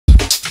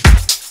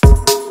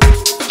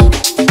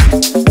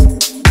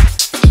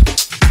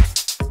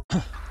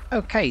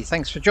Okay,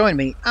 thanks for joining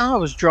me. I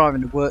was driving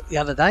to work the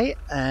other day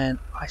and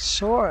I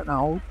saw an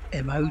old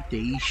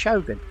MOD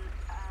Shogun.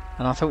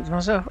 And I thought to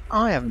myself,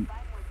 I haven't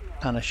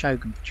done a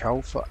Shogun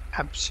patrol for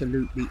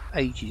absolutely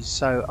ages,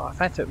 so I've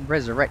had to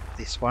resurrect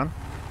this one.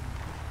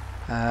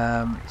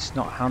 It's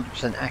not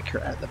 100%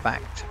 accurate at the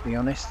back, to be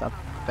honest. The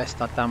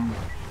best I've done,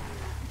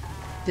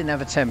 didn't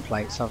have a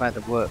template, so I've had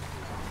to work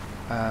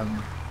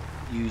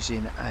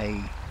using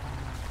a...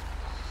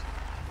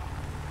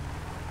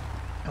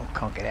 Oh,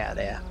 can't get out of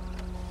there.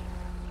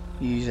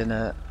 Using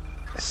a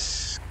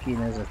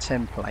skin as a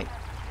template,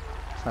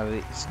 so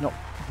it's not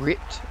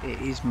ripped,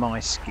 it is my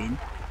skin,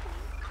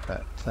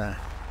 but I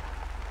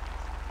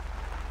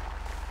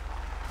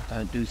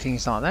don't do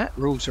things like that.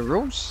 Rules are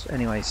rules.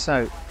 Anyway,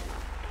 so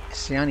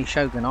it's the only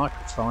Shogun I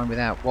could find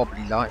without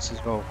wobbly lights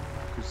as well,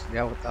 because the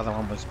other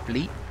one was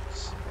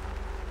Bleeps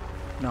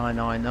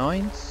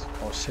 999s,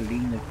 or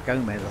Selena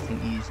Gomez I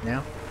think he is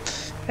now.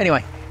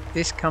 Anyway,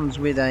 this comes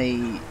with a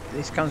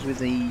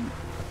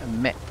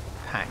Met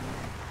pack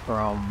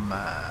from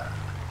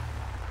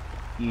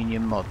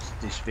Union Mods,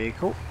 this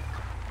vehicle.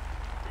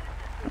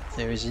 If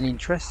there is an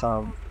interest,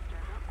 I'll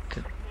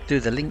do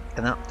the link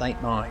and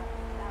update my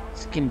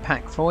skin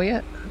pack for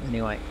you.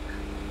 Anyway,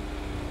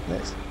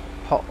 let's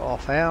pop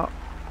off out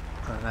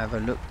and have a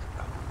look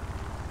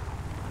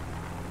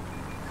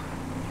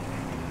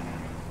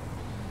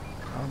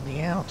on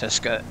the outer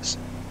skirts.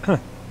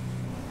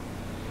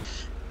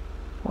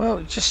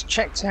 Well, just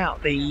checked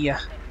out the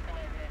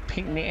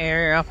picnic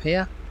area up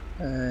here,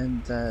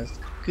 and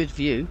good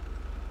view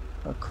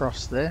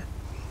across there,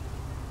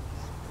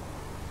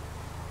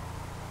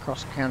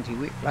 across County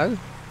Wicklow.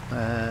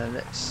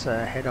 Let's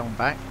head on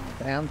back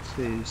down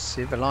to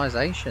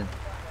civilization.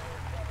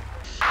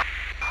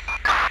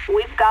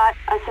 We've got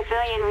a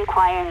civilian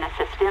requiring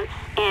assistance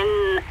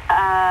in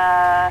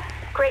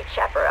Great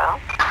Chaparral.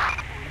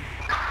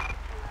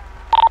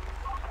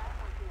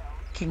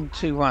 King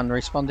 2-1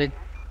 responded.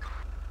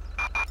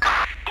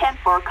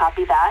 10-4,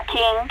 copy that.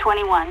 King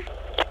 21.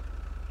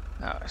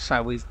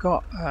 So we've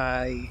got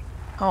a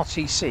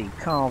RTC,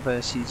 car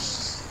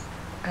versus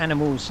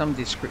animal, some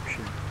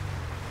description.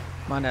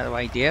 Mind out of the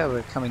way, dear,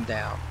 we're coming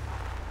down.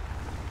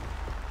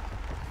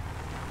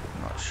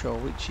 Not sure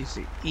which is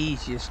the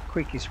easiest,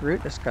 quickest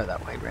route. Let's go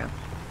that way round.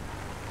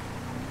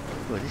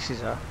 Well, this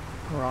is a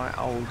right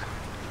old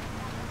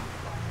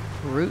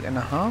route and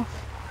a half.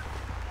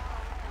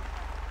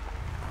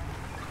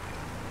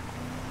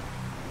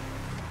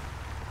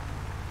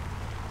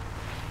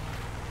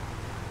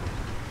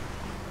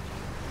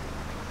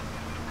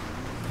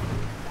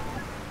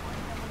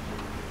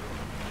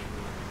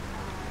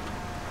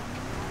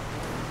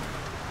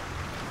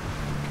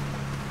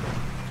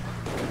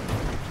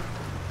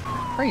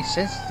 Very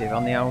sensitive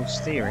on the old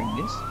steering,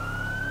 this.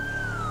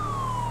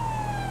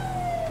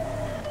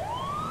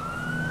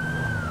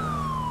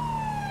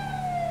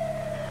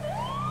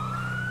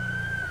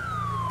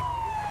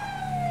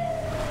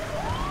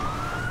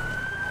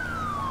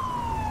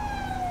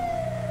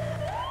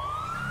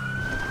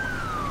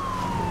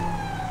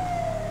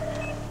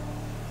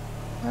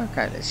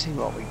 Okay, let's see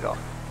what we got.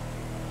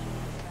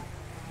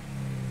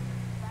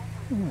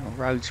 The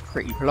road's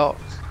pretty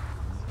blocked.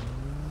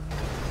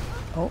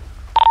 Oh.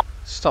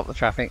 Stop the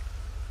traffic.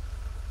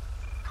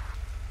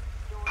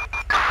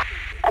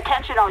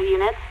 Attention all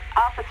units.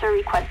 Officer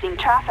requesting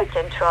traffic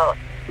control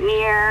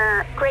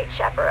near Great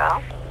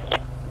Chaparral.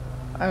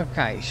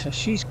 Okay, so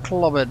she's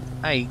clobbered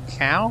a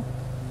cow.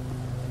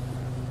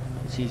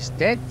 She's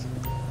dead.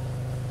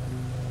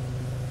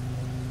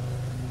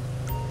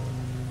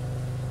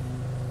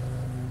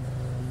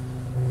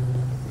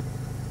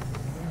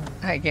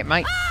 Hey, get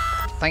mate.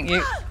 Thank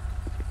you.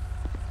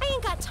 I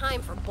ain't got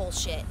time for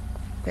bullshit.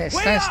 Yeah,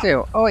 stand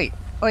still. Oi,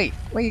 oi,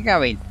 where you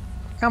going?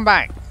 Come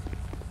back.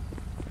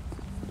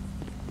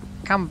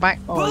 Come back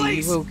or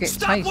Police, you will get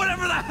stop tasered.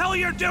 whatever the hell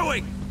you're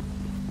doing!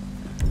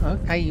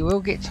 Okay, you will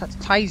get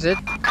tasered.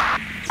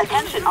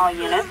 Attention all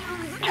units.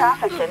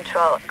 Traffic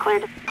control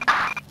cleared.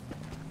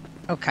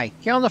 Okay,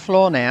 get on the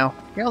floor now.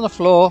 Get on the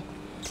floor.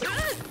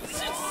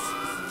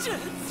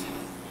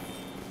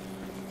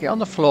 Get on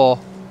the floor.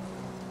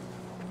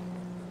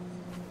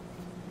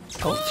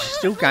 Oh, she's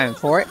still going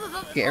for it.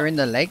 Get her in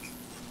the leg.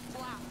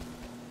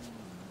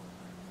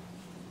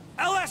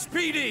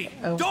 LSPD!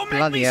 Oh, Don't make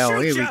bloody me hell,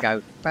 shoot here we ya.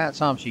 go. About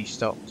time she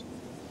stopped.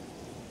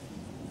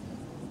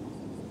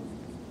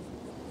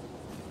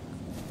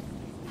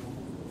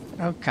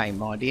 Okay,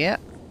 my dear.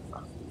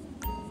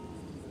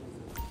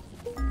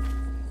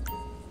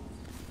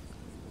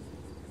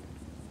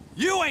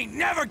 You ain't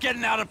never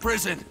getting out of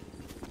prison!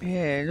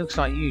 Yeah, it looks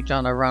like you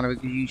done a runner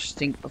because you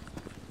stink of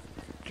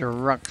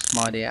drugs,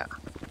 my dear.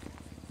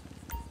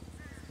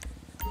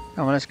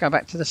 Come on, let's go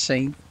back to the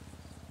scene.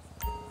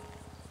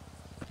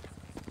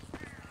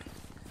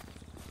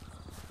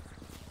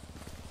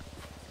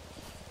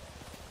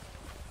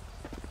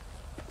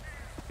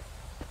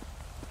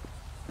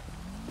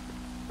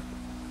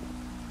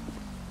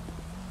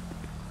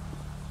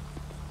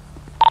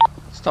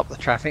 Stop the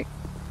traffic.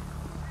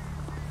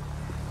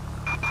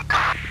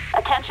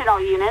 Attention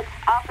all units.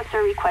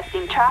 Officer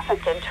requesting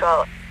traffic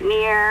control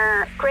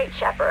near Great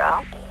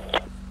Chaparral.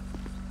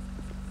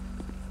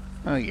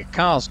 Oh, your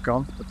car's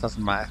gone, but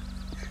doesn't matter.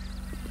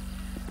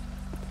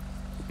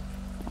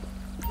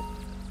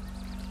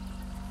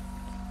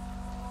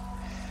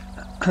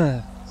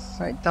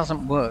 So it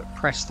doesn't work.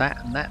 Press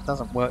that, and that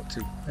doesn't work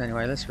too.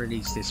 Anyway, let's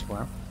release this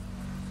one.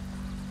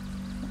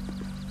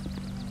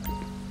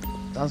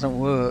 Doesn't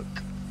work.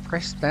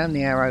 Press down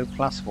the arrow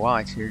plus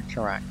Y to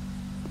interact.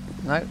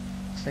 No,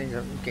 see,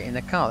 get in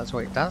the car. That's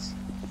what it does.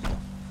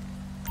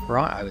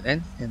 Righto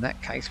then. In that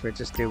case, we'll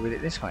just deal with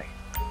it this way.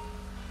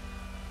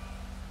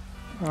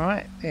 All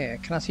right. Yeah.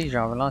 Can I see your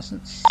driver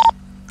license?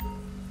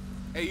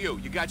 Hey, you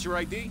got your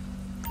ID?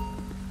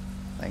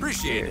 Thank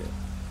Appreciate you. it.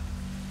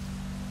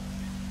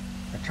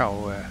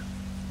 Control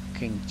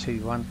King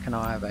 2-1, can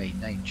I have a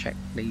name check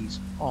please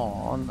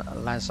on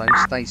Lazo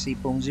Stacy,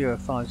 born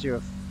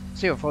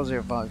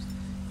 0405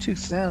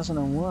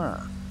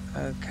 2001.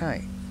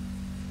 Okay.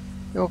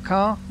 Your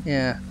car?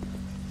 Yeah.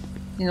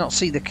 You not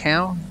see the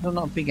cow? They're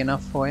not big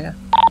enough for you.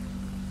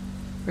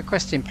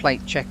 Requesting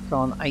plate check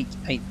on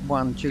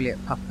 881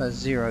 Juliet Papa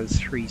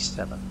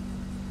 037.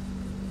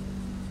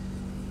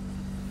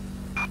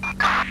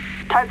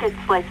 Target's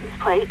license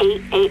plate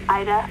 88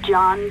 Ida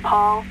John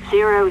Paul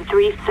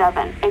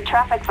 037. A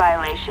traffic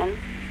violation.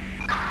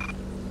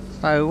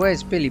 So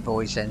where's Billy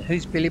Boys then?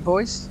 Who's Billy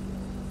Boys?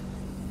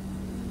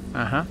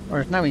 Well,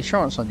 there's no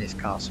insurance on this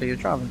car, so you're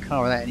driving a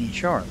car without any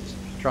insurance.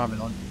 You're driving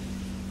on.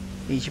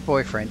 He's your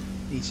boyfriend.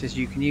 He says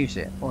you can use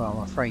it. Well, I'm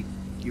afraid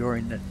you're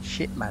in the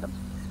shit, madam.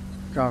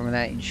 Driving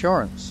without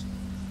insurance.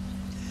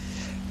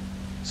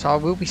 So I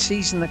will be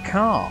seizing the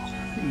car.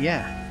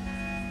 Yeah.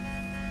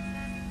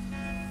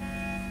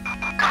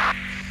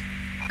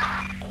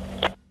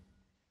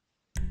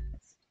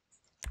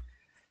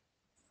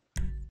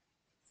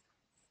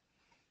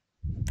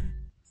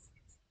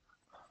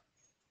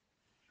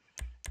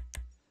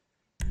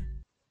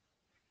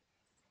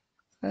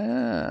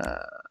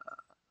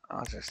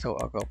 I just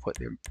thought I've got to put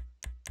the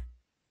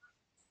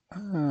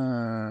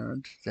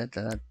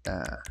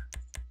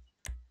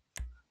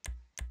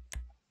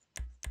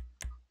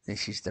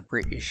This is the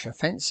British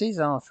offences.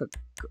 I forgot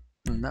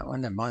that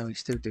one. Never mind, we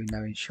still do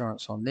no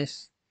insurance on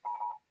this.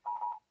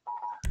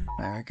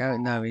 There we go,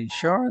 no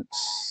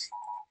insurance.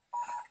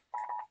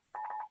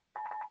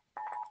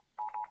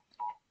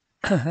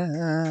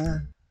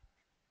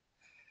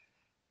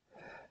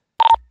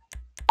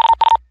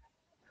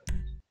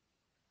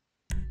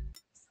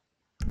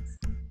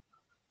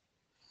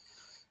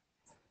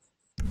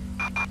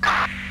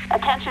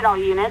 Attention all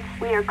units,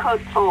 we are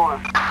code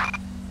 4.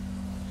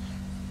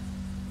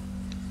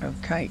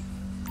 Okay.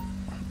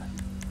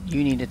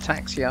 You need a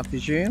taxi, I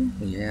presume?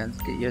 Yeah,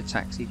 let's get you a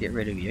taxi, get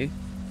rid of you.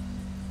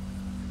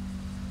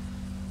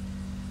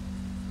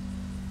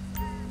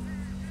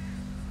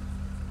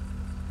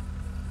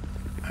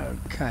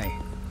 Okay.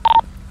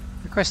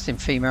 Requesting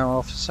female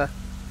officer.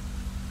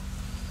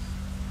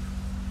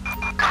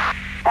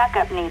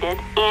 Backup needed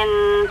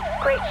in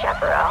Great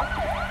Chaparral.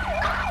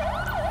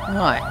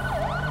 Right.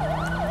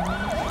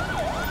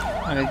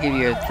 I'm going to give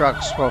you a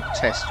drug swab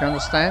test, do you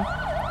understand?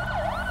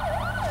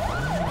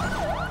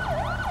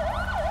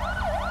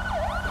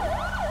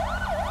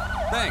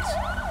 Thanks.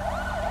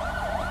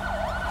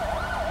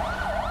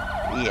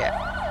 Yeah.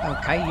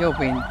 Okay, you're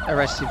being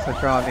arrested for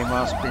driving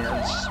whilst being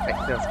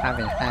suspected of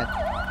having had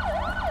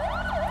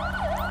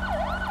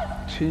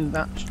too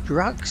much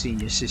drugs in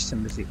your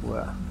system, as it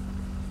were.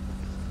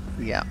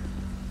 Yeah,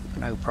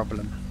 no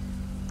problem.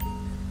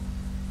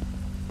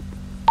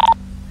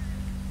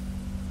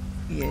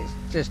 Yeah,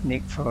 just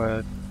Nick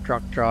for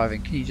drug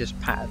driving. Can you just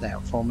pat it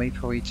out for me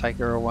before you take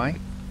her away?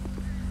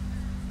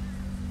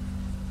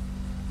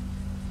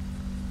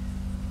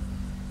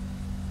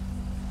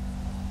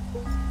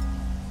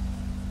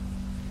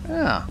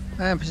 Ah,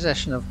 and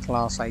possession of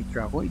Class A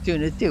drug. What are you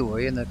doing a deal, were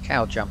you? And the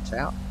cow jumped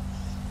out.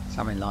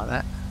 Something like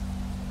that.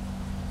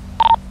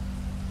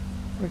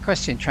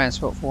 Requesting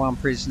transport for one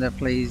prisoner,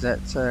 please,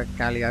 at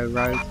Gallio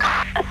Road.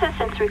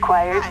 Assistance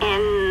required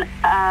in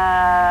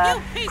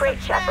Great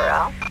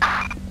Chaparral.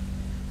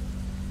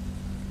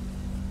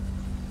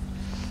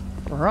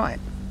 Right.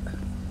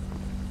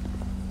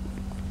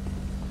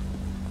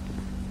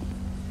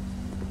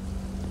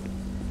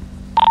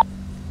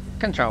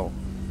 Control.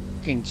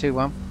 King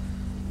 2-1.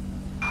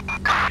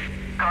 Go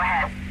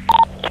ahead.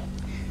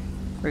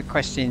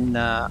 Requesting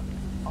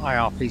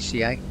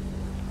IRPCA.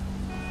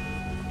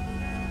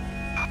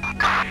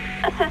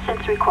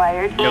 Assistance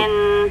required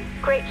in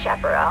Great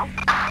Chaparral.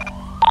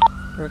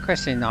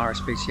 Requesting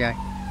RSPCA.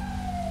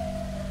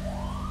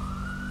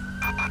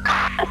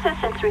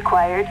 Assistance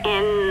required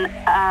in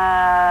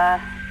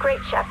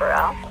Great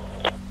Chaparral.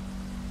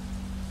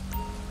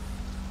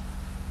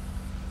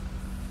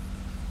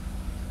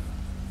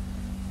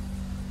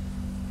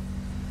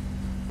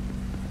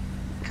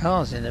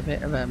 Car's in a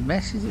bit of a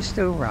mess. Is it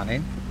still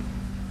running?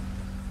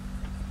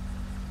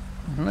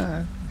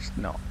 No, it's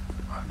not.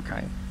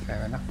 Okay,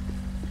 fair enough.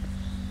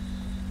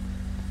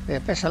 Yeah,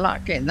 best of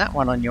luck getting that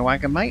one on your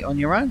wagon, mate, on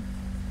your own.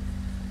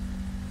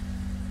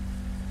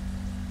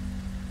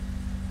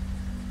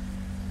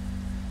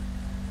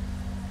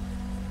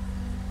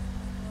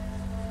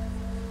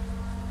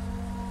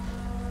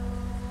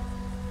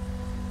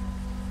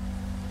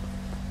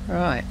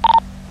 Right.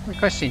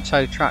 Requesting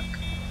tow truck.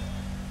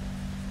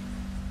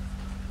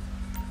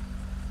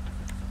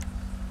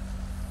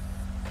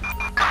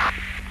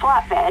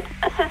 Flatbed.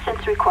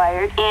 Assistance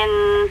required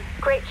in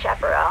Great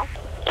Chaparral.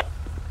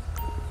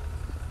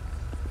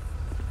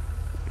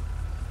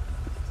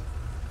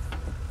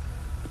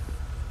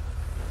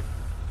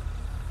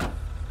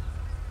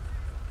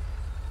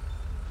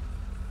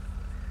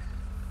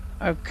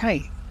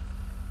 Okay.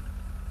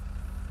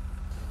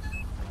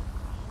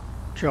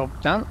 Job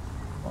done.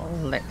 Well,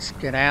 let's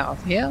get out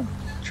of here.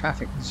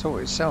 Traffic can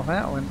sort itself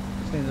out when,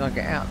 as soon as I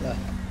get out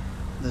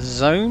the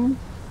zone.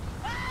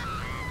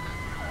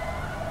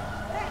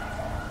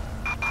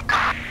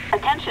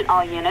 Attention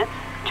all units.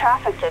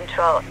 Traffic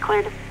control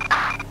cleared.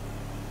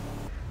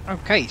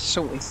 Okay,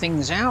 sorting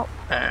things out.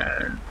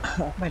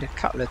 I've made a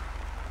couple of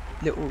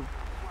little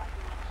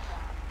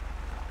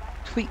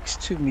tweaks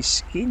to my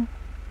skin.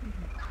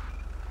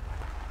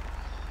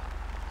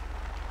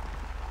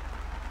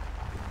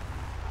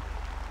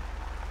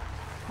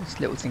 There's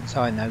little things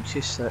I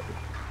notice that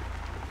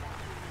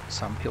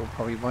some people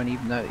probably won't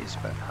even notice,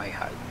 but hey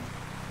ho.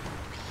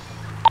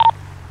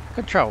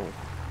 Control,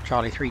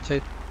 Charlie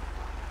 3-2.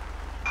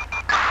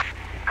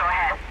 Go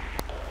ahead.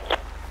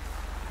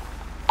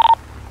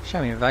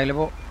 Show me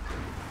available.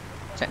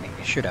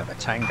 Technically should have a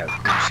tango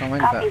call sign,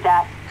 Copy but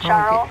that. can't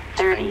Charles get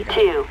 32.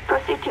 tango.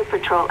 Proceed to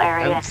patrol I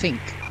area. don't think.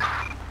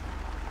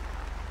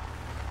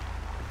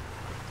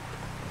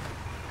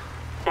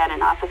 That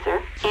an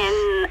officer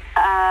in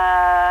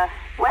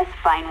West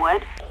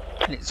Vinewood.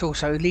 And it's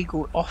also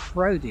illegal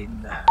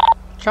off-roading.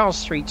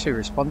 Charles 3-2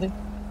 responding.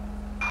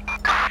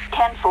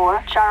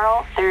 10-4,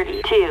 Charles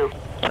 32.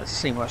 Let's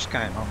see what's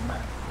going on.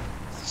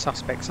 If the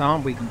suspect's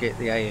armed, we can get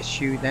the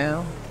ASU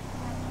down.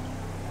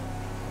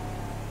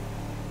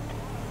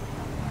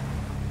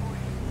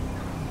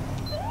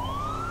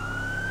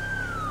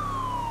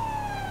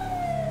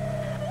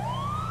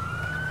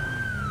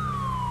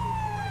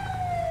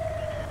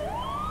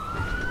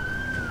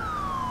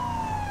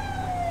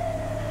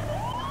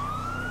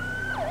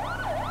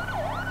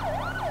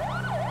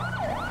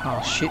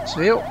 Past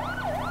Shitsville.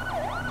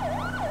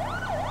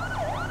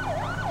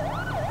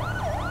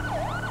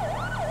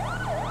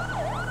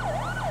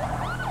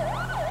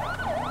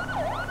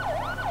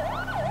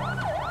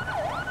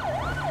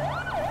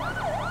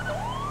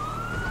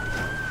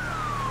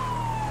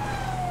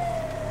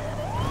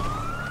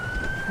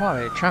 Quite a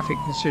bit of traffic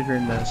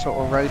considering the sort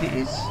of road it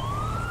is.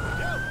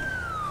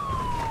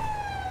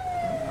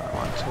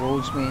 One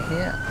towards me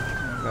here.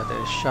 I'm going to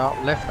do a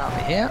sharp left up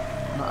here,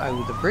 not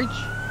over the bridge.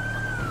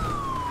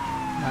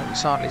 No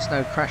cyclist,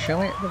 no crash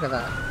on it. Look at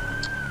that.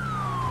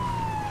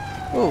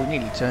 Oh,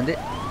 nearly turned it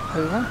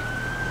over.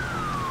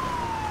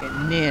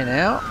 Getting near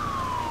now.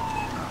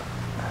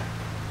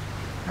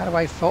 How do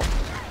I fop?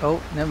 Oh,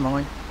 never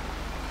mind.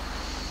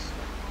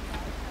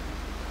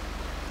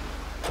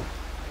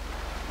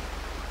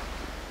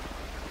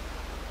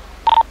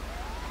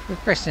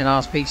 Requesting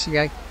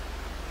RSPCA.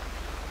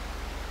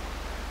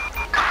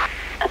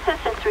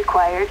 Assistance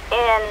required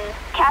in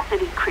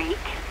Cassidy Creek.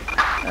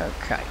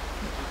 Okay.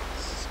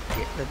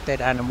 Get the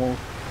dead animal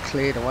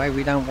cleared away.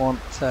 We don't want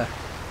our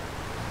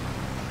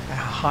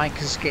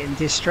hikers getting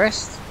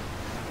distressed.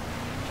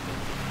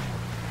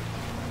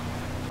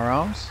 Our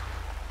arms.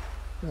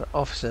 There's an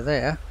officer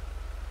there.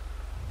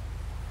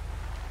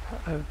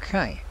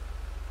 Okay.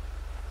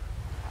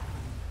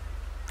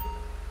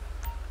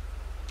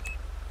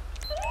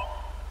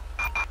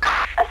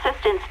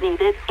 Assistance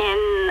needed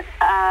in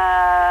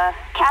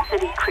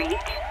Cassidy Creek.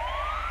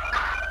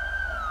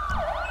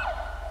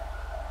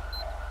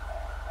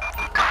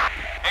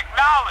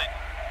 Acknowledge.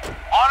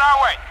 On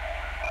our way.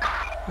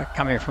 They're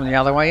coming from the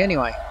other way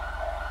anyway.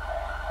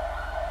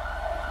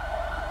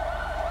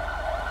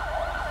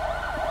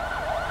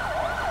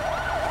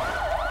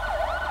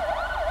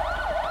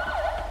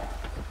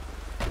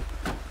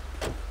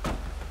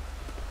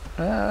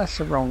 That's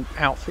the wrong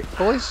outfit,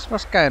 boys.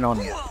 What's going on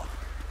here?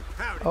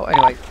 Oh,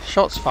 anyway,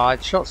 shots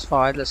fired, shots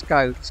fired. Let's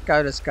go, let's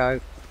go, let's go.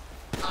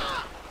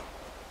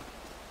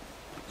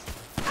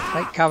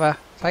 Take cover,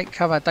 take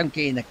cover. Don't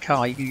get in the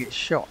car, you can get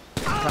shot.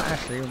 But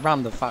actually,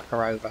 run the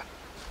fucker over.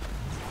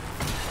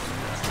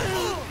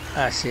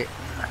 That's it.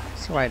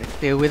 That's the way to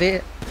deal with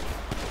it.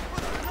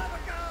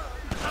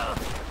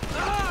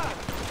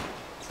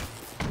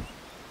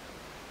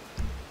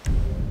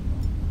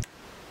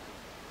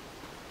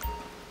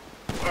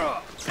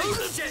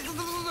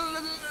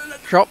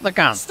 Drop the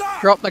gun.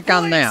 Drop the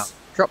gun now.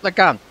 Drop the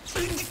gun.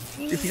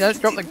 If you don't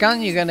drop the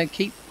gun, you're going to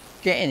keep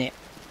getting it.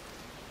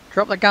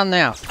 Drop the gun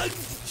now.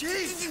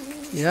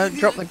 You don't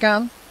drop the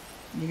gun,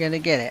 you're going to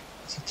get it.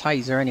 It's a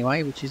taser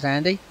anyway, which is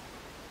handy.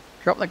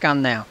 Drop the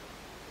gun now.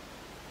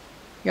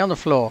 You're on the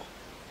floor.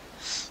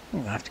 I'm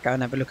going to have to go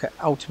and have a look at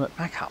ultimate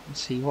backup and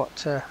see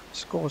what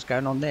score's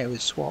going on there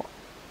with SWAT.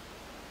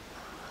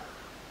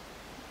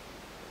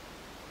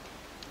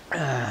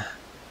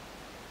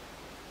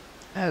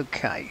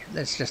 Okay,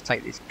 let's just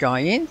take this guy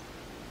in.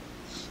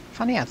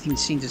 Funny how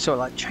things seem to sort of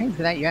like change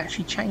without you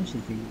actually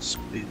changing things.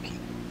 Spooky.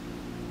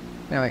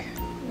 Anyway,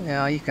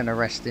 yeah, you can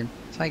arrest him.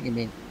 Take him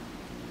in.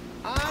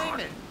 I'm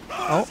in.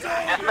 Oh,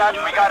 Dispatch,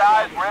 we got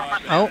eyes. We're in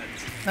pursuit. oh.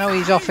 No,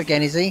 he's off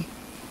again, is he?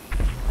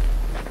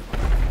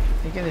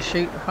 You gonna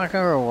shoot the fucker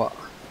or what?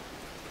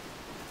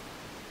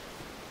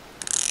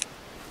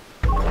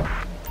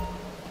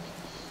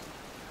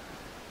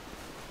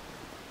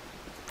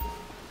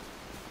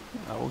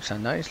 I also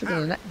noticed, look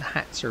at the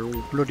hats are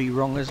all bloody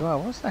wrong as well.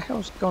 What the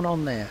hell's gone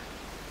on there?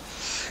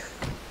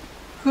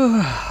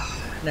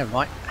 Never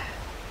mind.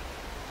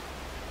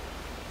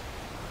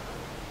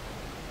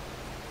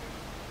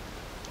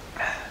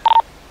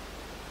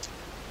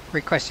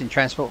 Requesting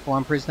transport for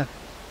one prisoner.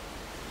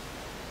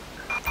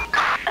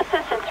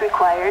 Assistance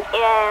required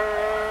in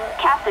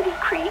Cassidy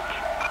Creek.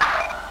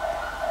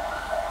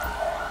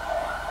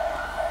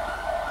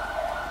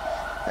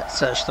 Let's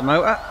search the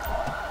motor.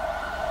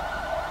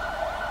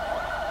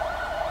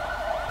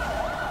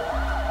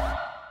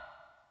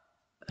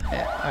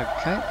 Yeah,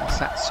 okay, that's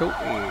that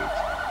sorted.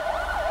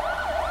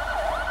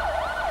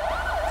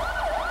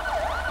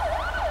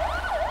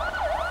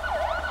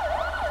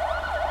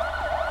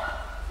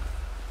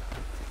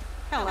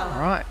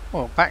 Alright,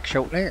 well, back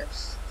shortly.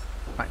 It's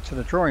back to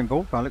the drawing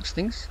board by looks of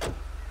things.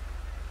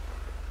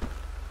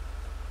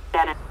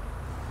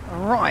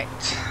 Alright,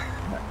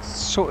 that's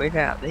sorted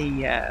out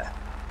the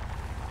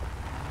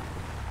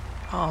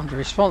armed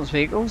response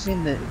vehicles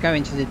in the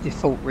going to the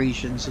default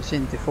regions. It's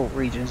in default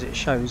regions. It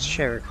shows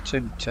Sheriff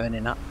 2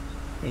 turning up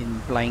in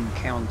Blaine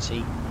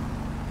County.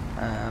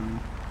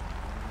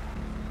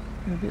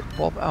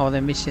 Oh,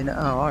 they're missing.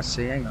 Oh, I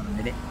see. Hang on a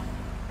minute.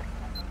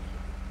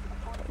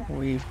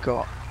 We've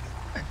got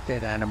a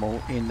dead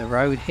animal in the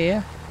road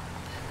here.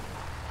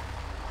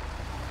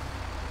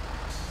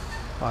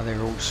 While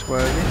they're all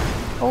swerving.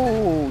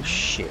 Oh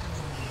shit!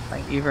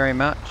 Thank you very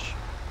much.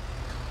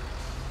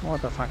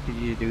 What the fuck did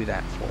you do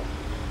that for?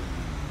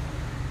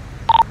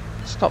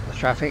 Stop the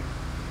traffic.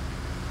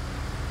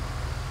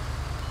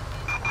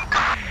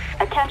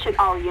 Attention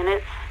all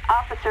units.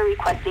 Officer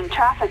requesting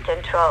traffic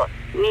control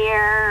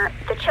near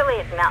the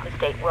Chilean Mountain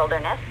State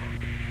Wilderness.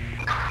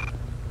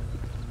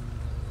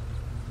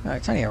 No,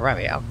 it's only a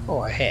rabbit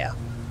or a hare.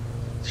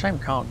 Shame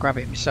I can't grab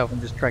it myself and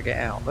just drag it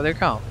out, but they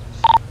can't.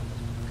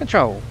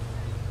 Control.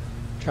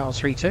 Charles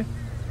 3-2.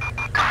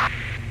 Go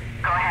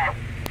ahead.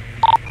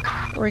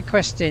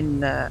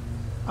 Requesting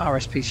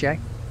RSPCA.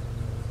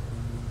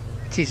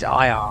 It is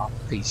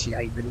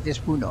IRPCA, but it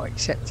just will not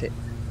accept it.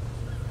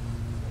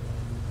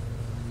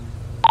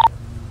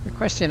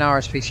 Requesting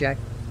RSPCA.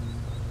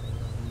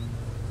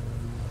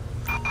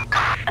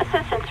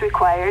 Assistance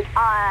required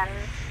on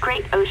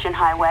Great Ocean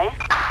Highway.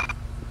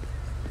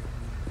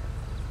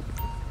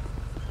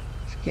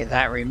 Let's get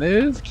that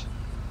removed.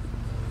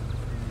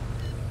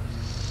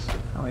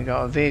 And we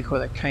got a vehicle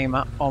that came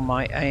up on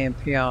my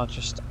AMPR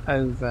just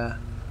over.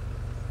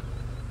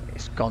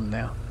 It's gone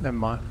now. Never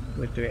mind.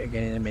 We'll do it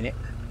again in a minute.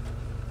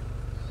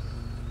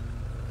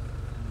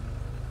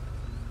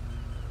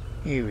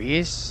 Here he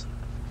is.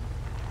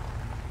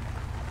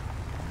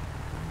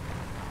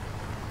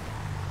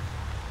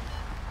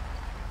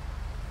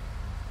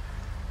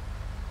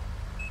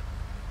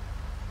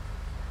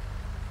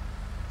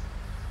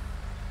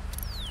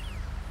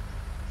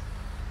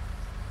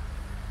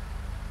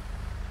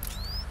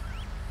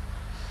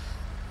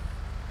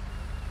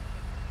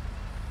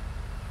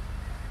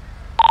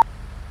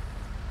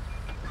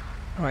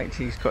 Right,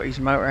 he's got his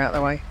motor out of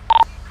the way.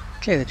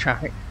 Clear the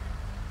traffic.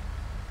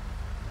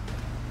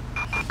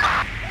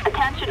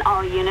 Attention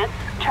all units.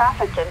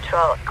 Traffic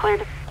control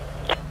cleared.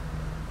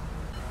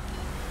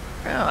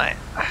 Right.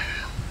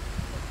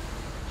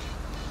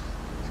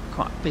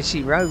 Quite a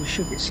busy road.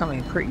 Should get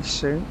something pretty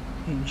soon.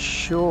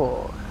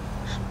 Insured.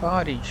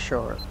 Expired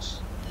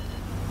insurance.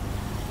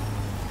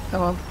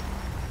 Come on.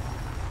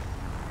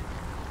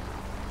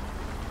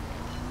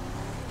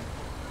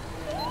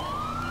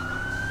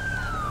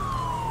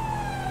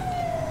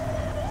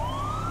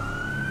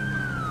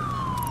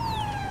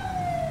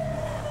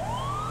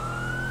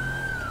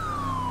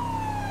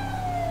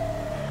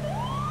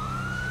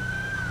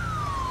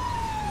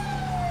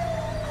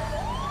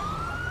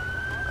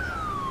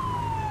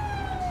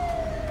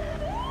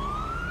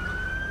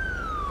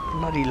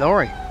 Bloody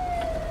lorry.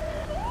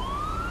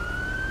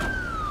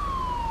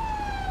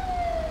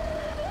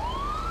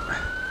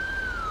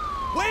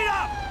 Wait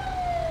up!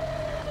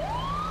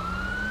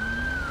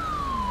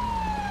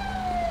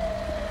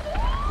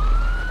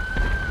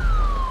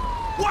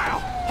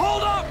 Wow!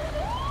 Hold up!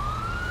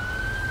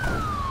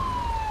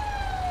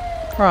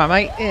 Right,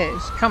 mate. Yeah,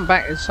 it's come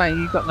back and saying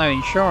you've got no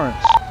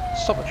insurance.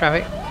 Stop the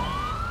traffic.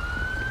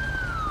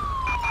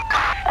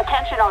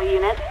 Attention all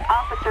units.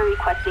 Officer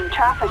requesting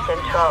traffic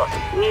control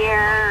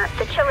near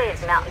the Chilean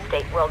Mountain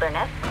State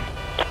Wilderness.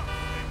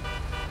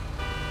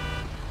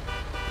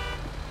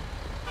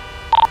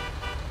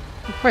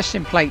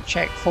 Requesting plate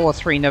check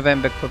 43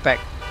 November Quebec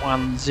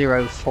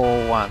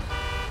 1041.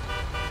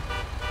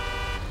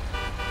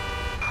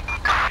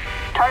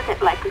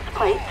 Target license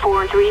plate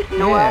 43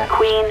 Noel Yeah.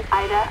 Queen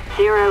Ida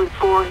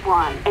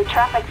 041. A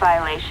traffic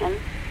violation.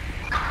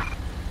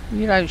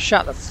 You don't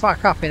shut the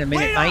fuck up in a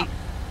minute, mate.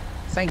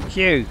 Thank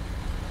you.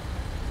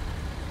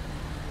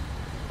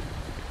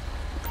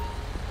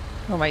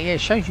 Oh mate, yeah,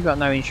 it shows you got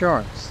no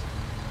insurance.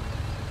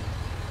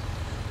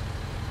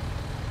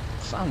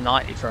 It's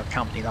unlikely for a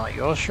company like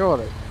yours,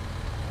 surely.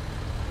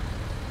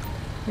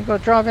 You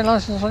got a driving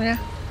license on you?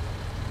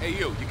 Hey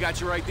you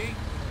got your ID?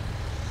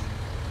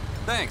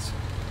 Thanks.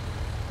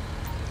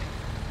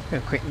 Do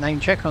a quick name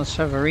check on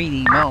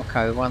Severini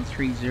Marco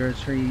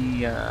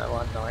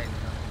 1303190.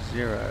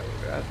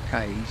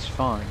 Okay, he's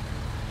fine.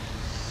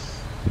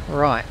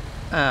 Right.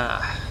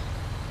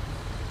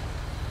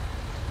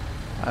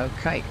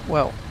 Okay,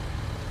 well,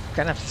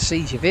 gonna have to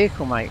seize your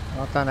vehicle, mate.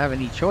 I don't have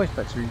any choice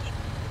but to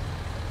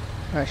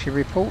actually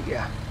report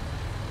you.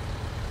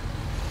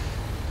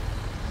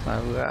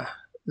 So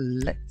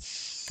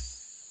let's.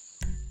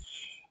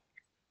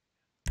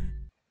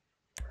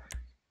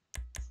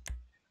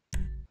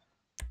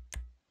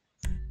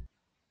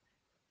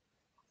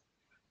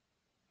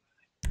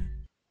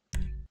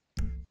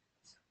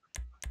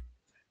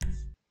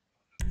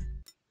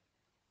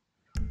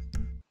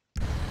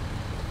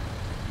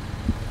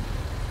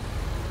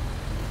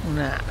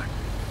 Nah,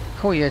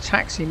 call you a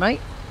taxi, mate,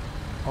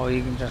 or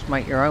you can just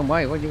make your own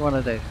way. What do you want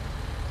to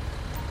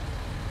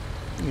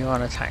do? You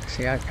want a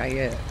taxi? Okay,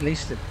 yeah. At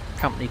least the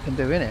company can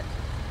do, innit?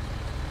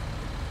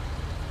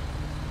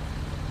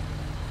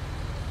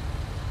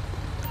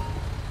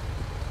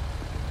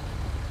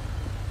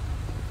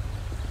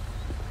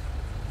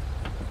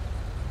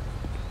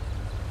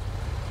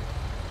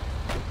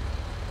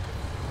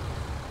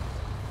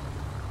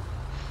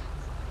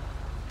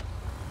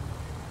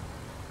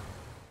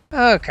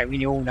 Okay,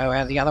 we all know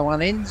how the other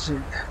one ends.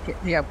 And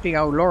get the big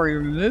old lorry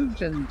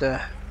removed and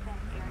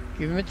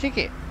give him a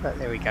ticket. But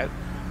there we go.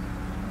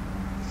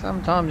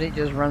 Sometimes it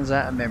just runs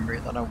out of memory.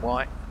 I don't know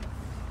why.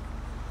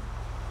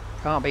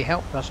 Can't be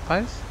helped, I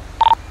suppose.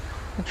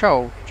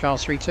 Control,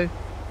 Charles 32.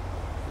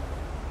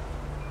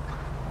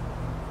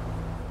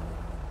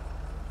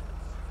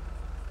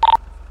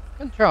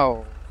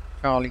 Control,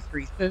 Charlie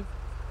 32. Go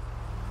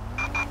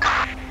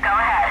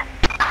ahead.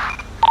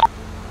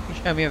 You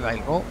show me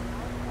available.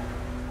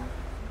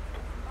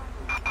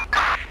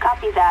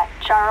 Copy that.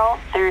 Charles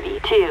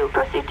 32.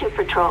 Proceed to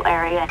patrol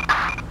area.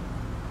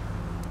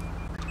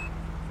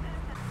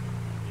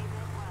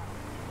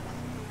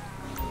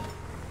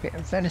 Bit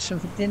of venison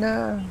for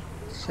dinner.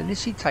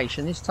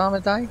 Solicitation this time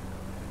of day.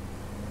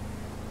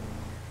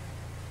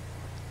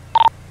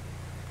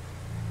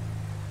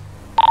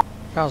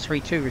 Charles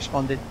 32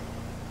 responded.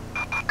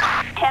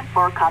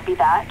 10-4, copy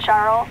that.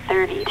 Charles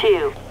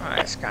 32. Alright,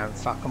 let's go and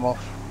fuck them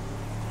off.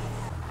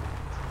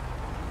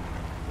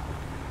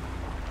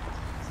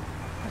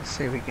 Let's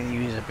see if we can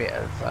use a bit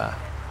of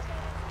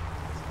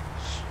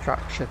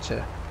structure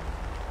to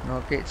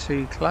not get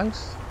too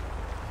close.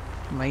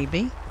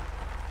 Maybe.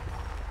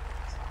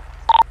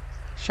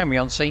 Show me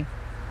on scene.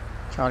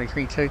 Charlie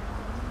 32.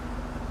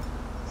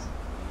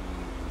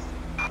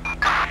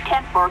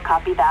 10-4,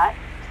 copy that.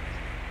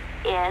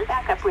 Is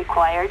backup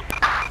required?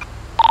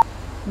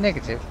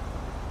 Negative.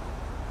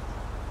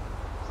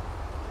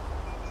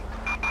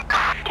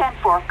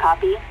 10-4,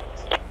 copy.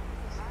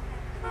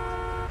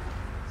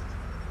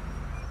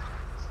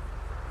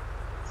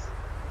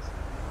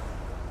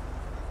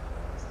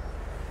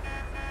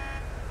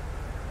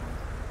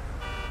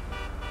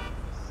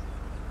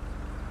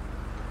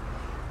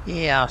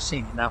 Yeah, I've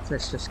seen enough.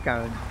 Let's just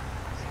go and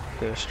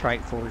do a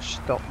straightforward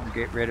stop and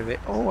get rid of it.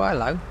 Oh,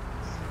 hello.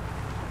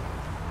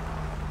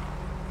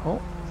 Oh,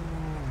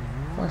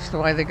 what's the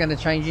way they're going to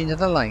change into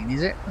the lane,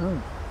 is it?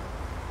 Oh.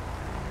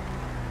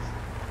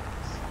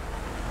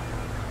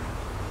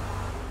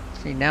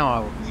 See, now I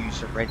will use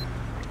the red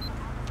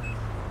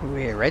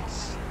rear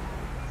reds.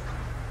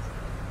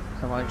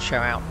 So I won't show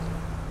out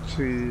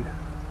to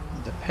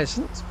the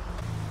peasant.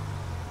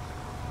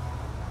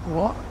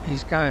 What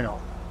is going on?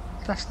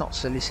 That's not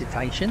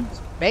solicitation,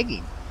 it's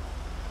begging.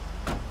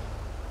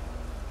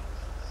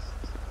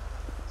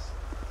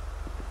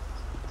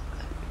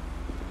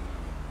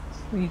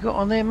 What you got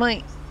on there,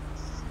 mate?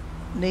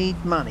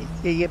 Need money.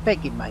 Yeah, you're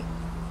begging, mate.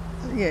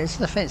 Yeah, it's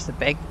an offence to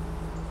beg.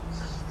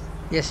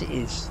 Yes, it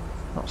is.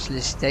 Not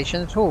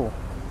solicitation at all.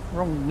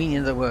 Wrong meaning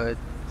of the word.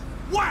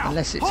 Wow!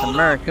 Unless it's Hold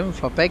American up.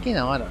 for begging.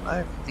 I don't know.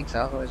 I think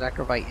so. I've always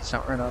aggravated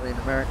something or another in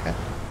America.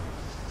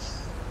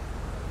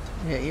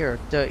 Yeah, you're a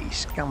dirty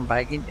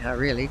scumbag, ain't you?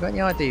 Really? Got any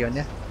ID on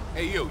you?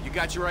 Hey you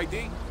got your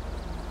ID?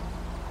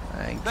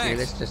 Thank you. Thanks.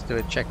 Let's just do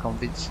a check on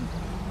Vincent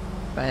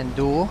Van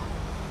Door.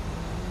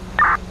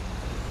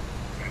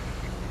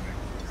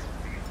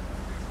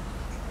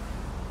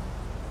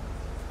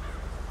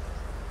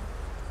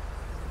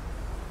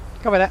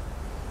 Copy that.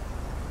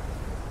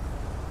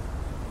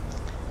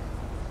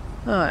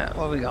 Alright,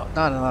 what have we got?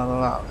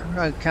 No.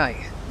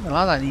 Okay. Well,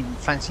 I don't even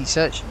fancy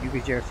searching you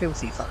because you're a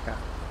filthy fucker.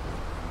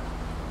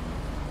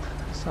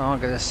 So I'm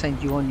going to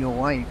send you on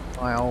your way,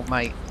 my old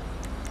mate.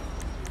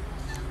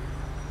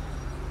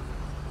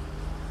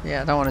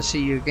 Yeah, I don't want to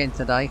see you again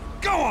today.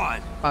 Go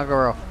on!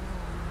 Bugger off.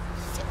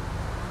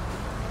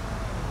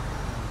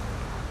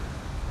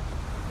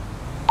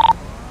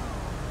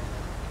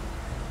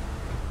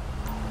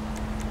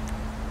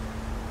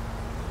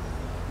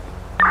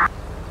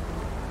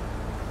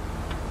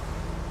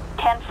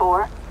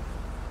 10-4.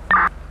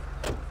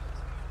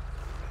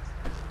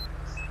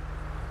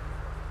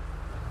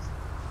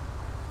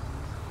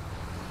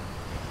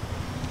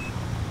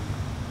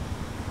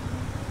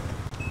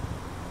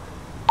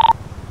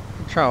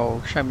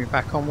 Control, show me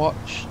back on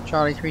watch.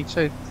 Charlie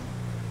 3-2.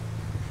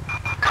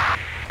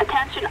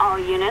 Attention all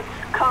units.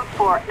 Code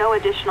 4, no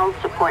additional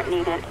support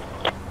needed.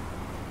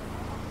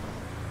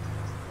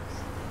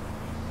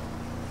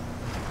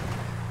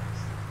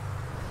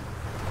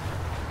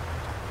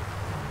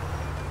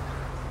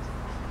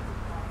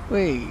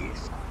 Whee,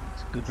 it's a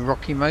good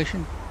rocky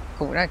motion.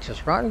 Caught that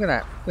just right, look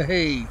at that.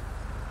 Whee.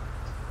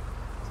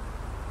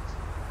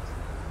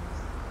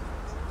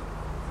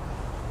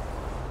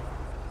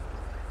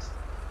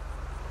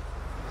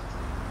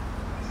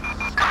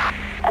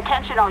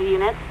 Attention all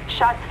units.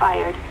 Shots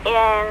fired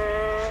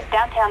in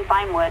downtown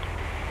Vinewood.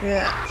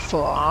 Yeah,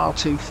 for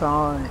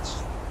R25 and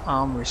its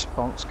arm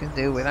response can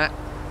deal with that.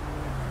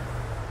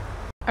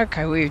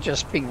 Okay, we've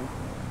just been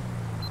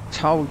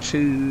told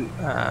to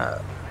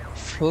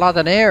flood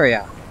an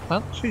area.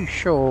 Not too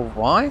sure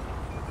why.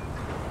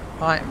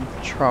 Item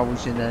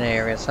patrols in an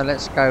area, so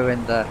let's go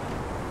and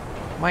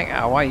make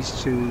our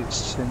ways to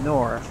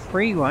Sonora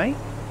Freeway.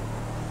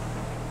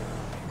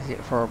 Is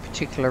it for a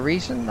particular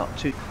reason? Not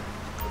to.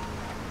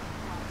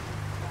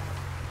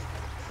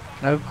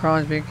 No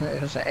crimes being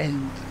committed as an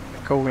end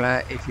call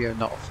out if you're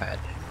not a fan.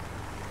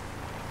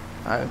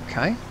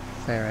 Okay,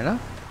 fair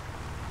enough.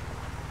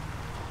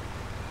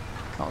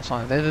 Can't say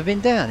I've ever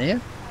been down here.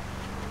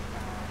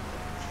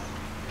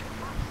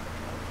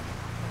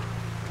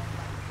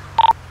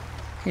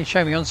 Can you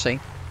show me on scene?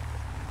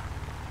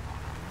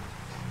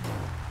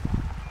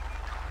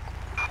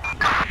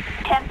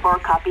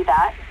 10-4, copy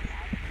that.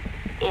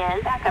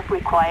 Is backup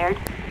required?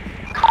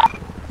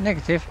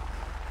 Negative.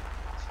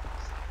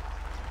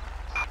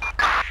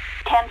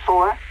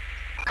 10-4.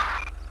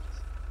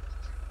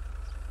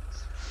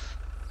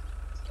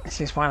 This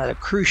is one of the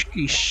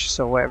Krushkish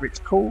or whatever it's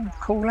called.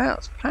 Call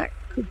outs pack?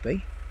 Could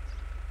be.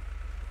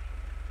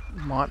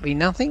 Might be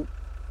nothing.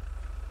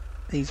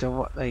 These are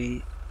what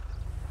the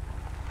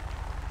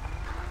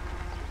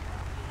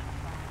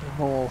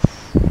more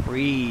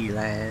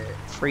freelance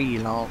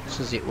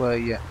as it were,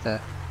 you have to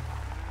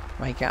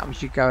make up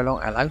as you go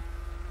along. Hello.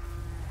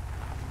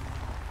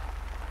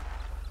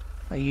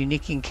 Are you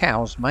nicking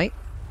cows, mate?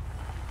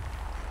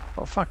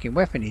 Got a fucking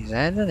weapon in his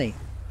hand, hasn't he?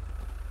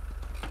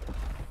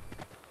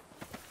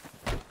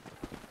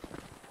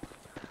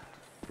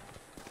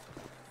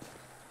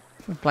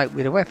 A bloke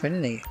with a weapon,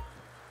 isn't he?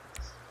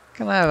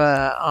 Can I have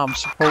arm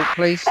support,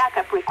 please?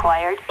 Backup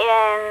required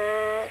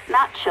in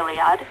Mount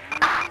Chiliad.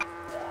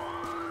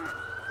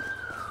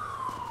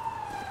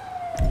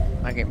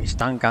 I'll get my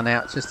stun gun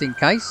out just in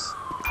case.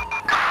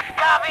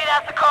 Copy,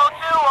 that's the code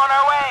 2 on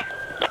our way.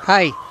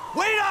 Hey,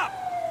 Wait up!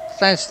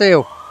 stand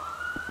still.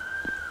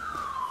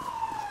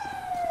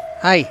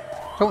 Hey,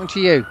 talking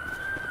to you.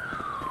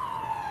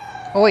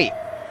 Oi,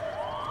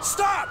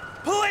 Stop!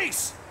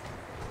 Police!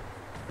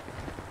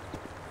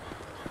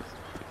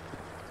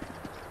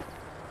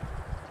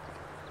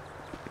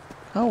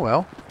 oh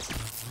well.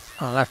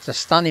 I'll have to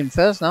stun him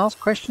first and ask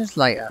questions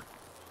later.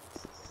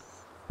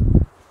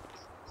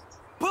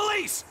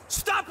 Police!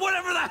 Stop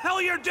whatever the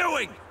hell you're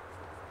doing!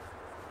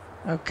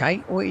 Okay,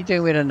 what are you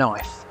doing with a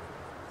knife?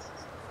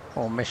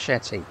 Or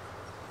machete?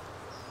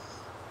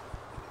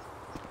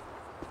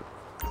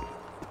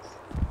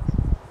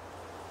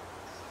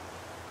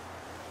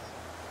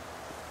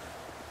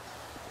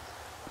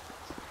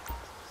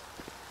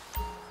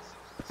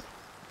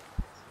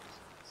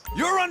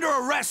 You're under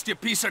arrest, you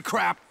piece of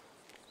crap!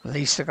 At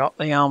least I got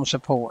the arm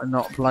support and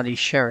not bloody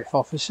sheriff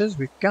officers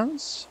with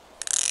guns.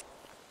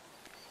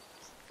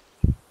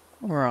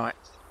 Right.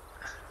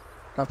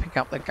 Did I pick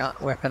up the gun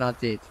weapon? I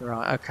did.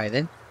 Right, okay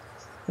then.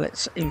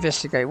 Let's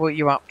investigate. What are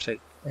you up to?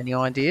 Any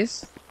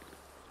ideas?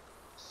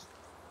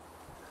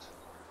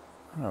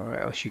 Oh,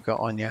 what else you got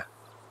on you?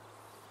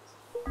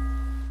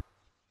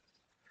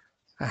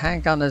 A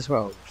handgun as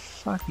well.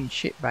 Fucking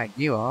shitbag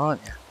you are,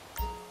 aren't you?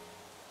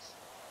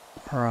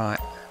 Right.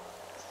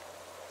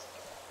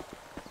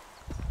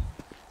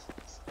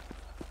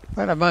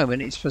 At the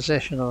moment, it's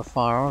possession of a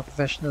firearm,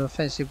 possession of an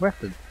offensive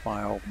weapon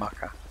by old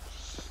mucker.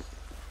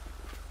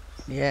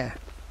 Yeah.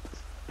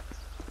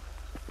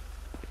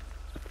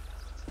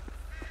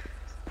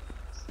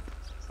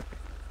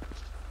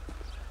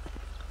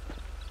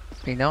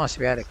 Be nice to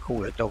be able to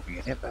call a dog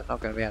unit, but not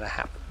going to be able to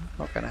happen.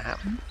 Not going to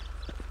happen.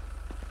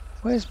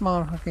 Where's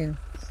my fucking...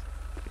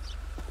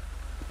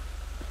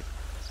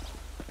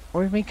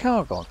 Where's my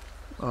car gone?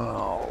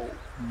 Oh,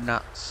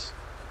 nuts.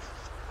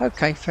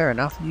 Okay, fair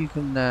enough. You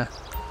can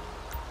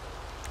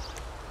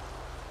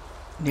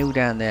kneel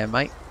down there,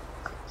 mate.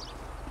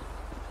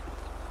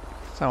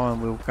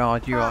 Someone will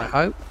guard you, I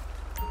hope.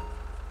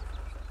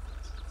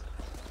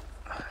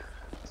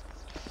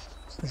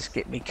 Let's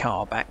get my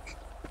car back.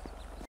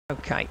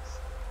 Okay.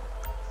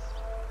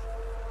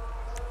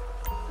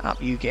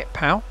 Up you get,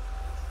 pal.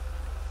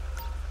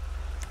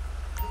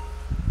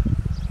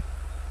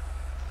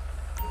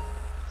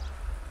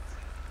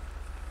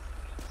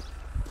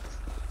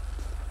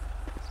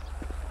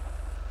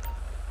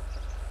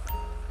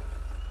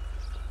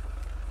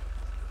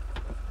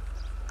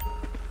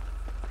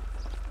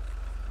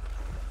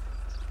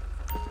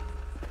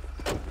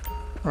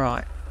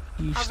 Right,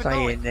 you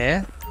stay in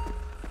there.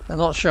 I'm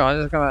not sure,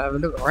 I'm just going to have a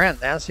look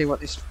around now and see what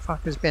this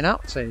fucker's been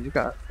up to. He's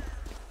got a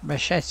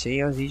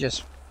machete, or is he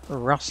just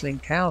rustling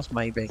cows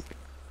maybe?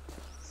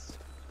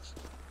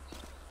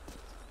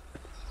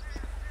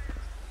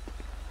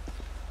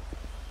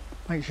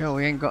 Make sure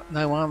we ain't got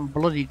no one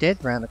bloody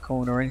dead round the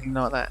corner or anything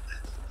like that.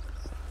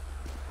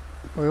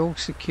 We're all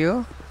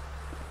secure?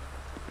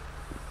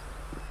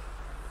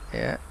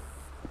 Yeah.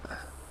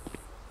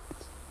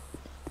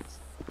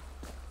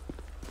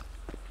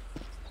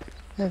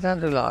 It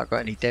doesn't look like I've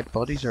got any dead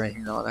bodies or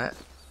anything like that.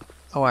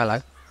 Oh,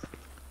 hello.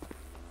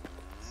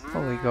 What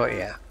have we got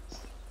here?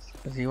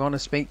 Does he want to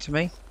speak to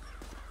me?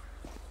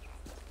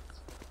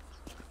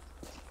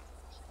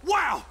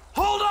 Wow!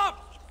 Hold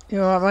up!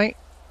 You alright,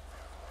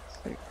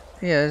 mate?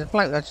 Yeah, there's a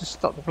bloke. I just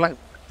stopped the bloke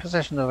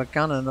possession of a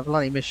gun and a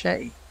bloody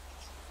machete.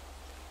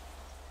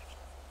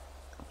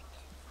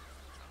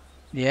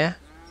 Yeah?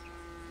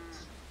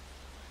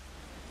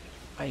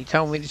 He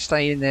told me to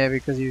stay in there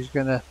because he was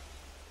going to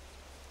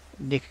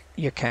nick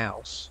your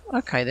cows.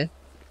 Okay then.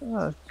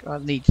 I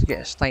need to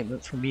get a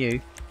statement from you.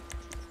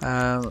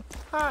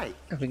 Hi.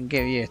 If we can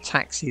give you a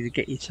taxi to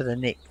get you to the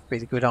nick, would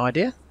be a good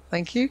idea.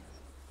 Thank you.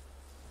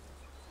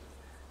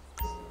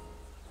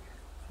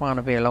 Want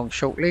to be along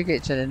shortly.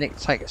 Get to the nick,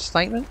 take a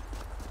statement.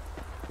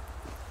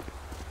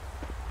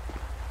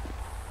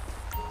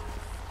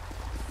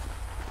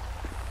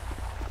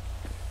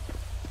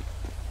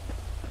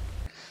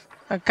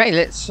 Okay,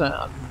 let's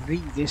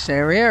leave this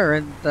area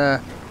and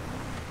not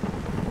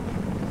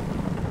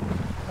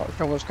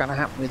sure what's going to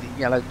happen with the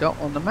yellow dot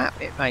on the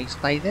map. It may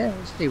stay there.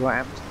 We'll see what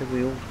happens till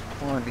we all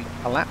finally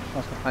collapse.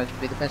 I suppose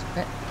would be the best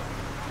bet.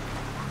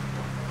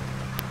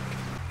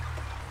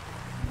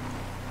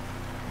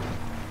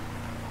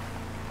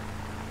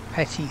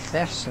 Petty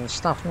thefts and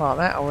stuff like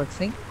that, I would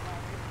think.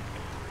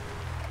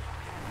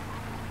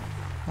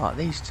 Like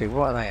these two,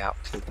 what are they up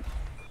to?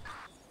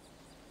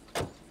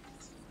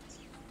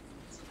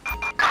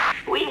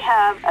 We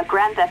have a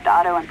Grand Theft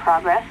Auto in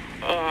progress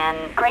and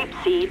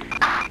Grapeseed.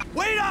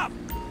 Wait up!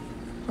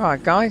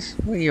 Right guys,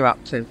 what are you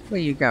up to? Where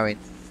are you going?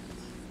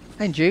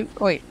 And you,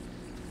 wait.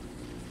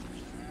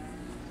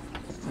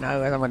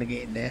 No, I don't want to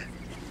get in there.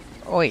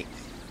 Wait.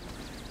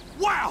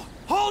 Wow!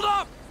 Hold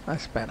up!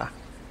 That's better.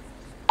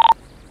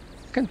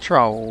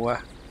 Control.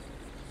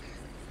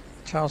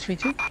 Charles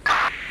 32. Go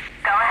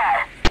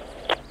ahead.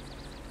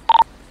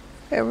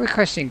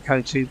 Requesting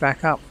code 2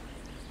 back up.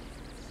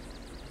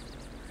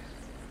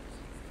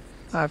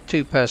 I have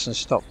 2 persons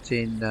stopped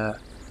in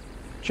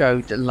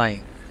Joe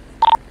Lane.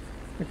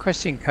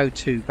 Requesting code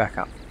 2 back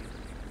up.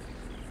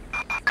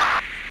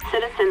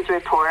 Citizens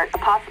report a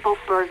possible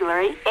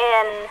burglary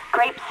in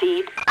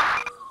Grapeseed.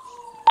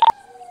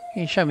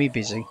 Can you show me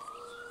busy?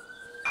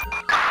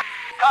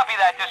 Copy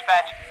that,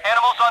 dispatch.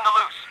 Animals on the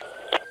loose.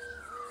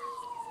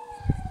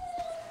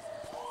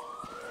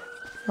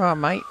 Right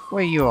mate,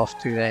 where are you off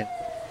to then?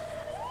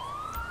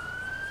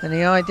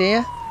 Any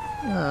idea?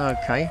 Oh,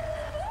 okay.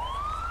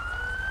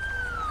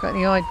 Got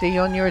any ID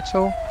on you at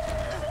all?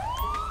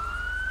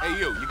 Hey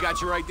you got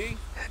your ID?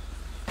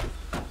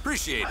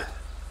 Appreciate it.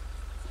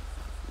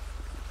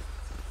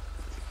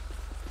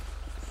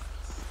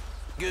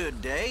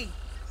 Good day.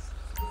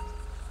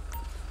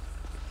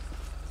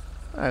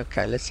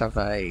 Okay, let's have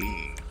a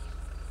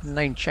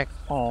name check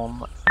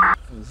on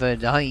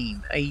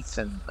Verdane,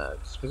 Ethan.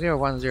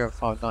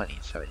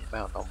 0105970,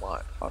 bound on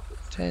white,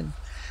 5'10".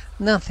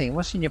 Nothing.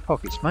 What's in your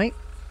pockets, mate?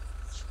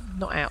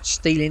 Not out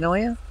stealing, are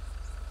you?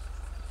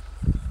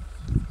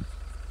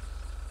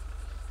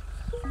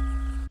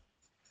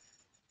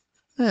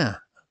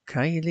 Ah,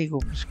 okay.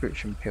 Illegal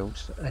prescription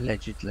pills,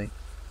 allegedly.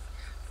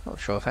 Not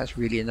sure if that's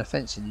really an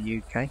offence in the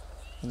UK,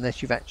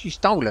 unless you've actually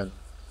stolen.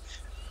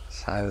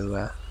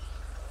 So,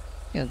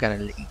 you're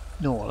going to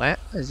ignore that,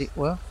 as it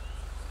were.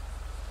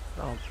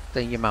 Oh,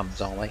 they're your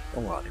mum's, are they?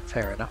 Alright,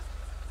 fair enough.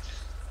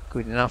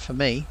 Good enough for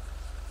me.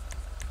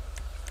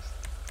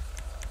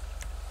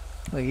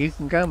 Well, you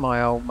can go,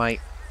 my old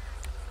mate.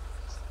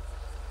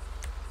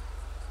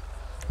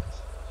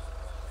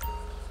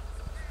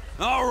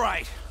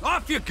 Alright,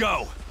 off you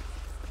go!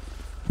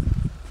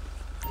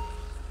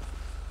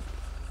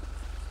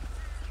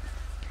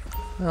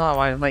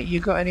 Alright, mate, you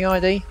got any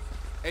ID?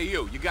 Hey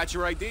you got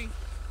your ID?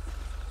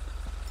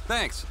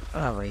 Thanks.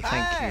 Lovely,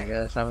 thank you.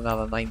 Let's have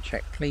another name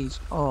check, please.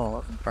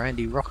 Oh,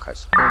 Brandy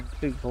Rockers,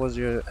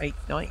 2408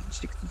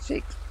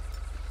 1966.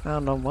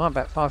 Found on one,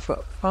 about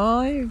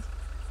 5'5".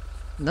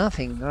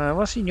 Nothing.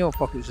 What's in your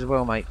pockets as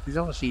well, mate? Because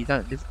obviously you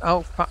don't live.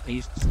 Oh, fuck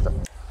me.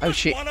 Oh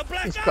shit.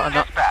 It's got a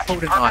knife.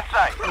 Hold a knife.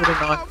 Hold a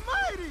knife.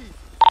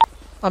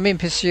 I'm in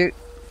pursuit.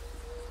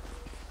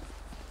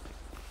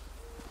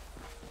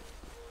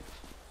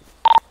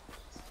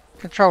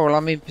 Control,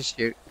 I'm in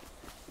pursuit.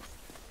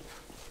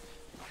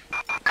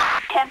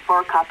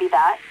 10-4, copy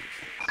that.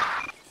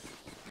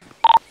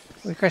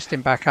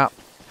 Requesting back up.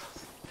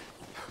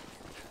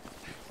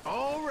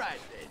 Alright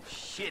then,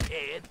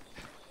 shithead.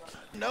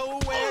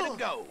 Nowhere to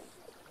go.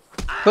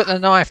 Put the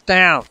knife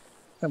down.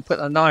 Don't put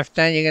the knife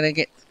down, you're gonna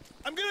get...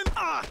 I'm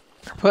gonna...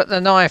 Put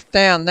the knife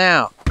down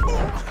now.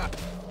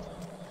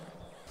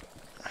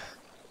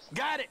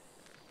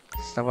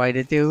 That's the way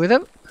to deal with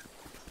them.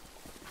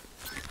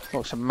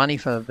 Got some money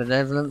for the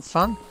benevolent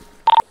fund.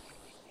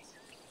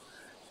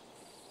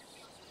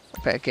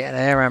 Better get an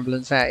air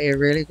ambulance out here,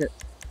 really, but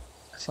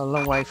that's a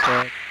long way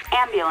for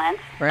Ambulance.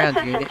 ground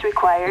Assistance unit.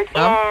 required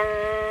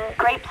in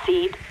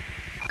grapeseed.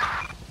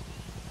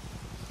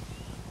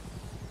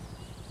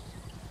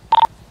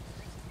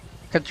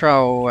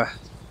 Control,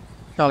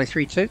 Charlie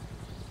 3-2.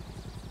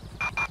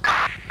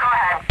 Go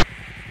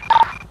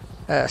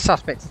ahead.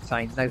 Suspect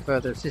detained, no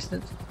further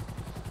assistance.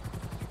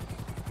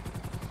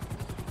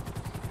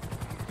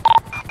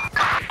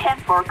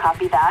 10-4,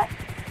 copy that.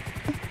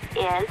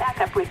 Is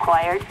backup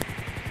required?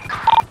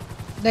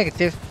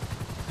 Negative.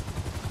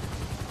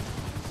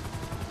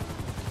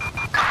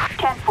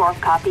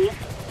 10-4, copy.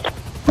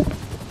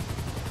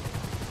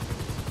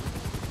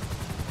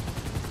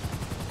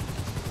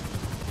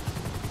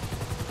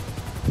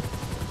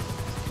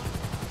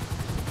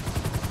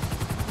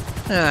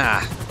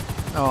 Ah,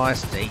 oh, I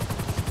see.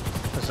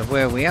 Because of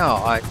where we are,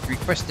 I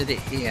requested it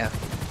here.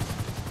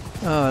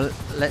 Oh,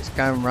 let's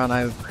go and run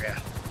over here.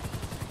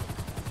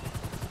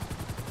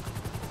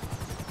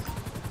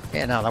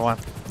 Get another one.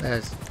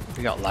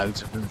 We got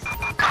loads of them.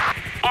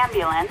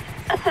 Ambulance.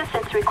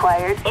 Assistance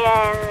required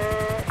in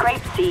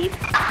grapeseed.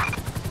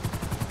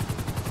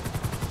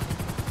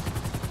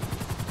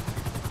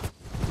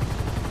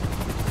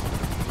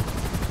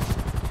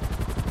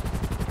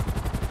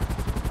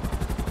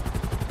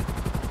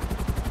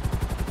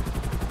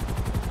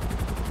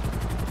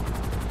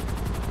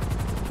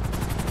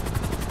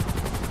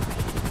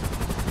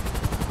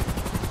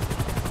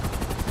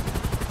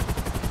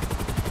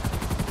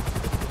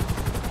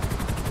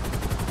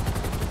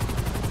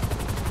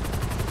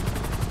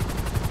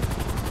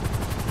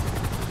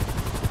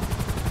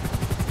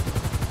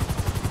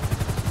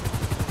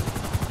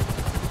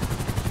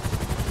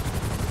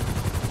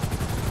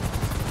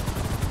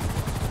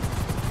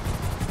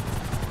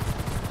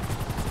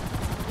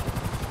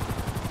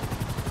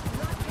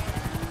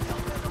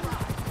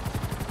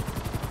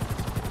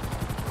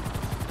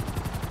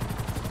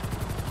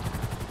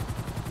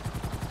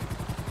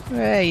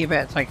 Yeah, you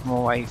better take them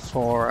away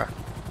for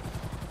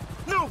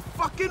No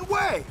fucking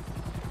way!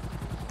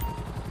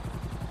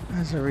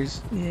 as a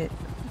reason. Yeah,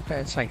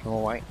 better take them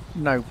away.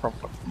 No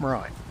problem.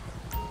 Right.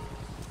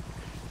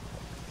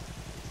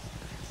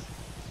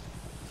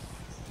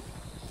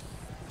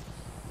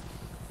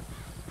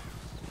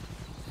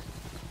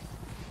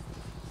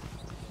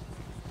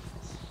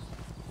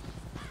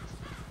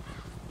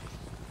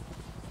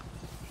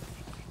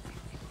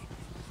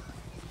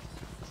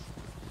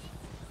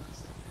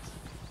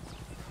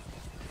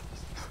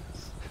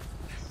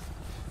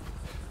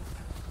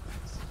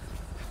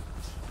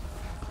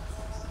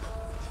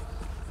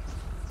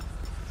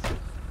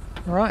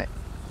 Right.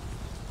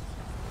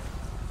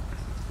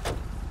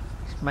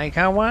 Let's make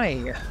our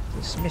way.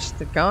 Dismiss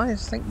the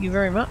guys. Thank you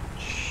very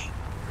much.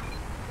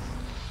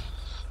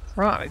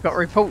 Right, we've got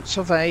reports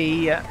of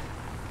a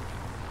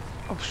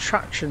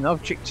obstruction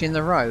object in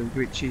the road,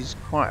 which is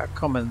quite a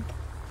common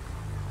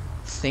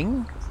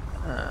thing.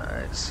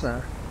 It's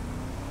or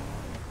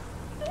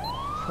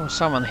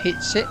someone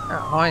hits it at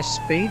high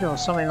speed or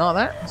something like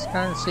that. Let's go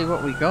and see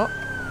what we got.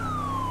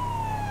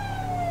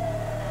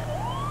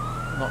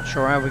 Not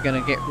sure how we're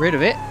going to get rid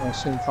of it. We'll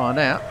soon find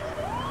out.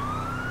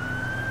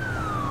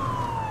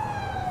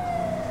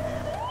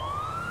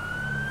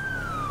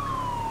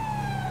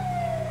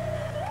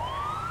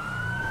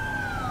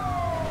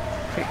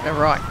 Pick the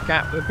right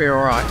gap, we'll be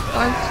alright.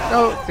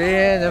 Oh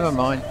dear, never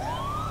mind.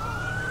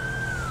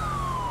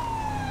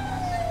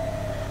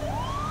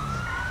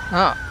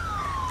 Ah,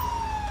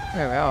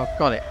 there we are, I've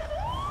got it.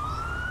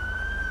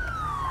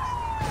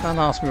 Don't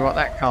ask me what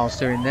that car's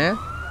doing there.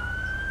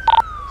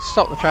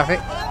 Stop the traffic.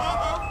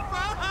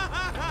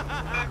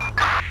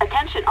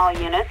 Attention all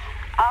units.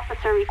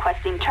 Officer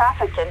requesting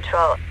traffic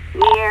control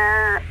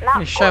near Mount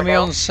You show me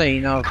Gordo. on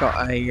scene. I've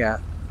got a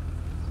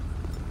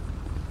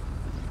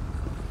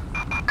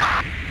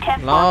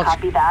 10-4, large-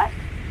 copy that.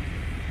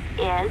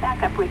 Is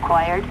backup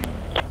required?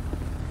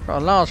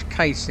 large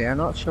case here. I'm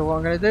not sure what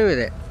I'm going to do with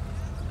it.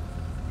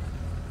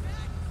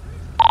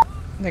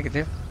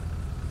 Negative.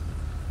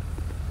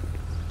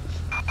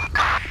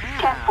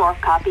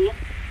 10-4, copy.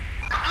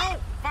 Oh,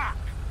 fuck!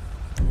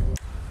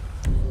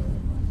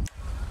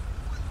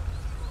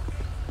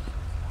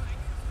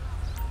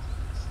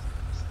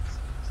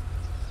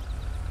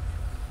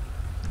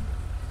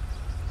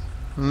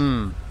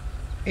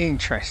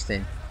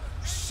 Interesting.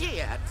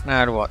 Shit!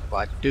 Now what do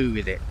I do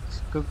with it? It's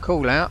a good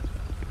call out.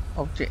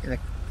 Object in the...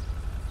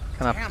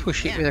 Can I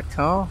push it with a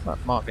car?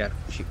 That might be able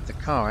to push it with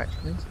a car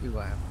actually. Let's see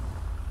what happens.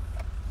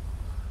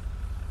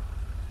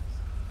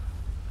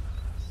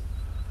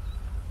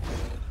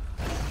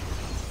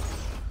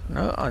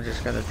 No, I'm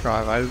just going to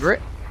drive over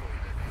it.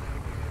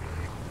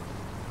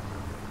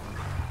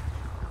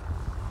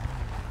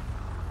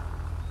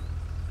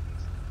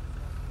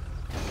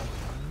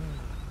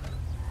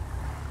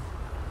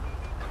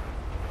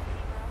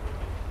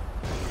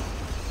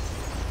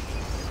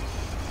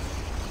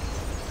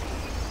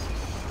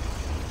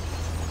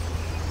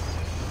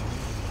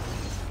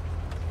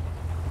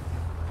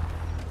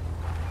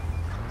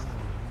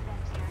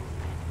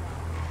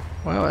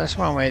 Well, that's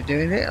one way of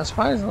doing it, I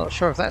suppose. I'm not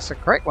sure if that's the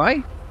correct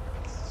way.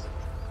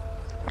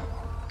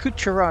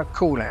 Kuchara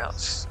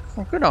callouts.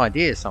 Well, good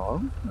idea,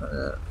 some of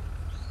them.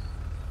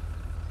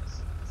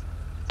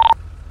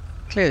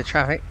 Clear the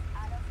traffic.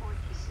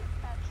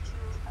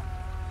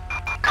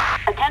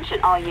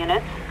 Attention all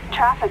units.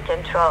 Traffic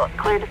control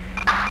cleared.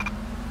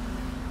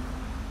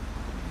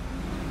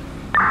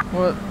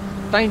 Well,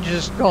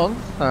 danger's gone,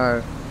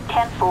 so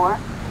 10-4.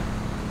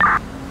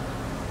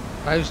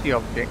 close the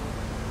object.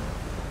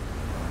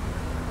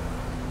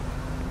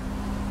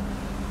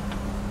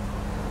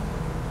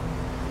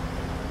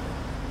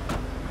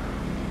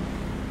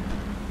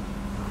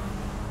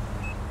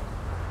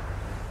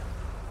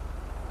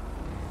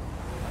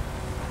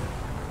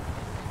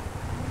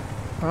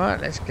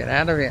 Alright, let's get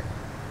out of it.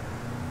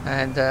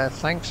 And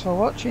thanks for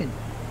watching.